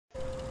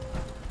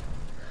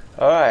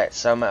Alright,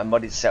 so I'm at a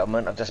modded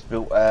settlement. I've just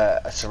built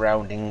a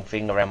surrounding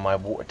thing around my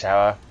water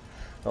tower.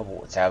 Not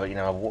water tower, but you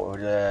know, a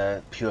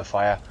water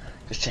purifier.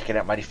 Just checking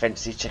out my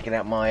defences, checking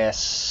out my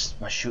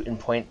my shooting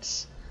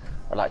points.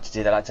 I like to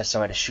do that. I like to have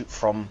somewhere to shoot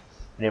from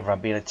whenever I'm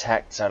being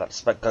attacked. So I like to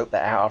scope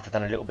that out after I've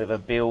done a little bit of a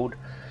build.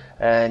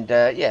 And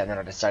yeah, and then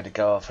I decided to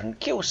go off and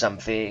kill some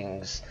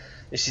things.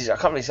 This is, I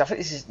can't really say, I think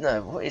this is,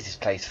 no, what is this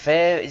place?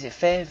 Is it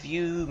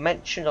Fairview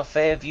Mansion or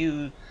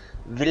Fairview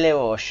Villa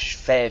or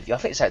Fairview? I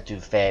think it's out to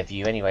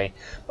Fairview anyway.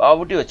 But I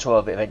will do a tour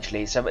of it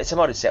eventually. So it's a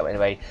modded setup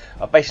anyway.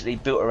 I basically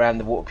built around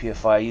the water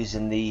purifier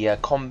using the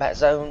combat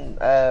zone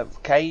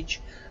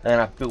cage. And then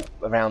I built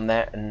around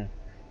that, and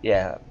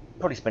yeah,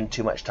 probably spent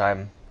too much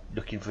time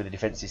looking through the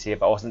defences here,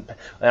 but I wasn't.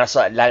 And I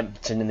saw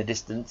Lambton in the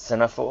distance,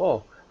 and I thought,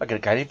 oh, I'm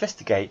going to go and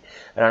investigate.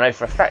 And I know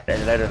for a fact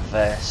there's a load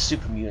of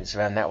super mutants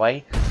around that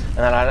way, and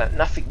I like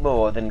nothing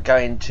more than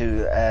going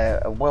to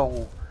a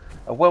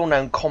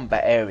well-known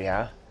combat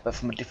area, but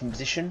from a different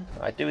position.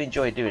 I do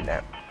enjoy doing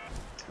that,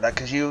 like,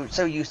 because you're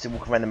so used to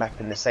walking around the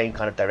map in the same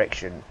kind of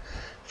direction,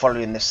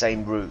 following the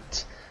same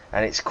route,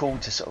 and it's cool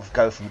to sort of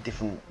go from a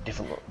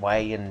different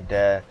way, and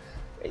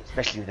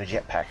especially with the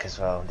jetpack as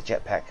well. The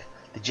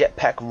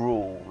jetpack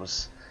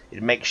rules.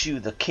 It makes you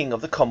the king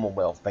of the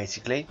Commonwealth,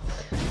 basically.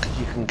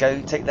 You can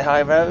go take the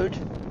high road,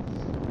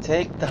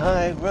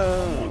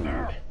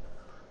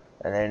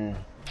 and then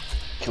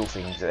kill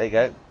things. There you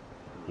go.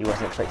 He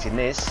wasn't expecting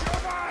this.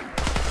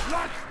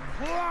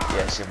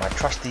 Yes, with my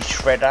trusty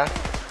shredder,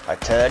 I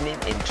turn him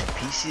into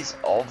pieces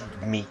of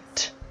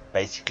meat,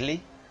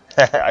 basically.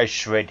 I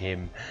shred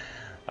him.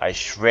 I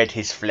shred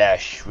his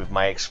flesh with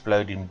my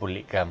exploding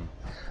bullet gun.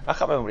 I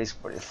can't remember what it's.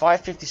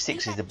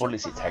 556 is the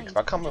bullets it takes,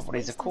 but I can't remember what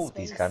these are called,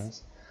 these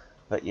guns.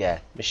 But yeah,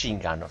 machine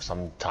gun of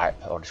some type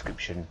or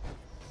description.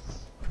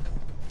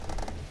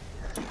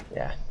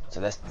 Yeah,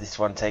 so that's this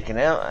one taken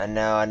out, and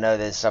now I know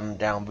there's some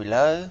down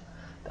below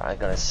that I'm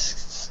gonna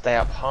stay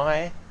up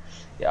high.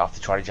 Yeah,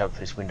 after trying to jump through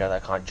this window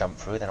that I can't jump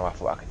through, then I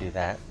thought I could do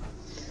that.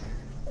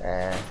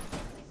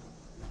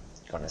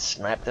 Gonna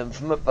snipe them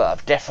from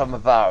above. Death from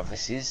above.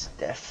 This is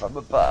death from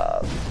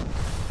above.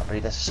 I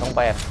believe that's a song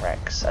by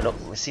Anthrax. And look,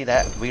 we see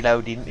that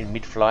reloading in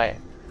mid-flight.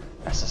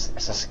 That's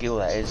a skill,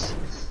 that is.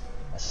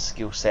 That's a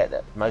skill set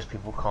that most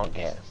people can't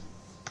get.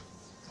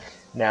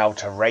 Now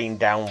to rain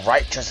down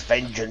righteous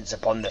vengeance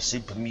upon the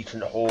super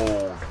mutant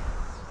horde.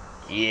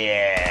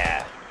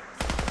 Yeah.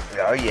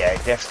 Oh yeah,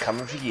 death's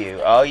coming for you.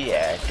 Oh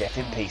yeah, death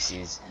in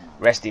pieces.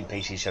 Rest in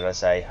pieces, should I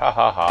say. Ha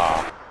ha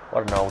ha.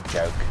 What an old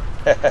joke.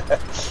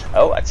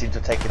 Oh, I seem to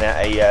have taken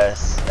out a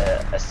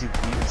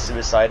super mutant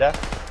suicider.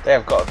 They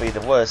have got to be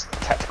the worst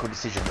tactical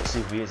decision that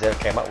super mutants ever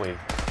came up with.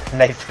 And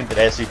they think that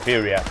they're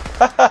superior.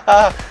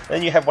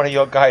 Then you have one of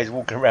your guys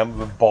walking around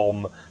with a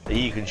bomb that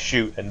you can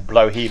shoot and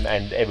blow him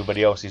and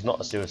everybody else who's not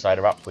a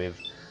suicider up with.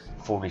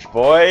 Foolish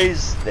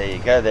boys. There you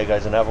go. There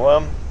goes another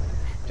one.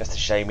 Just a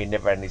shame he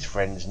never had his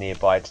friends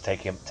nearby to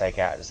take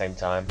out at the same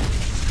time.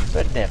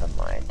 But never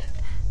mind.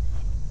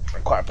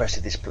 I'm quite impressed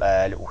with this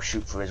little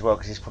shoot through as well,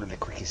 because it's probably the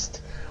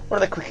quickest.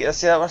 One of the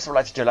quickest. That's what I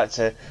like to do. I like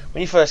to,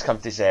 when you first come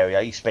to this area,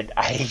 you spend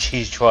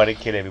ages trying to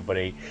kill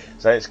everybody.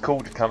 So it's cool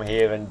to come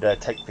here and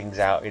take things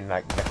out in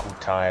like record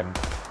time.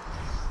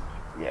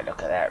 Yeah,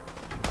 look at that.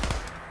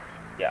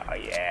 Yeah, oh,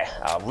 yeah.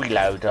 I'll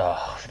reload.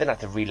 Oh, if I didn't have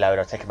to reload,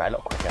 I'll take them out a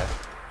lot quicker.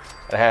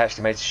 And I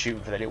actually managed to shoot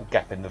him for the little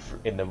gap in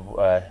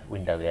the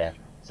window there.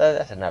 So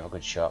that's another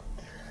good shot.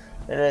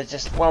 And there's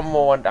just one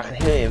more one. I can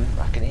hear him.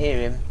 I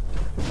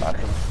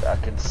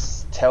can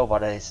tell by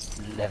the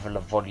level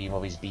of volume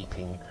of his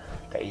beeping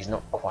that he's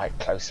not quite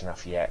close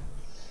enough yet.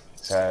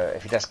 So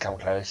if he does come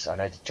close, I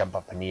know to jump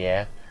up in the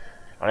air.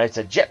 I know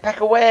to jetpack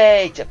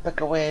away,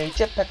 jetpack away,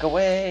 jetpack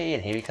away,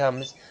 and here he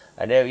comes.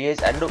 And there he is.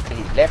 And look,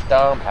 his left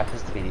arm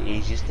happens to be the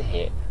easiest to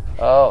hit.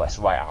 Oh, that's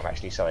the right arm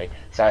actually. Sorry.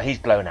 So he's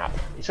blown up.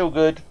 It's all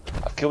good.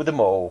 I've killed them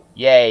all.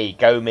 Yay,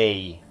 go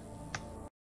me.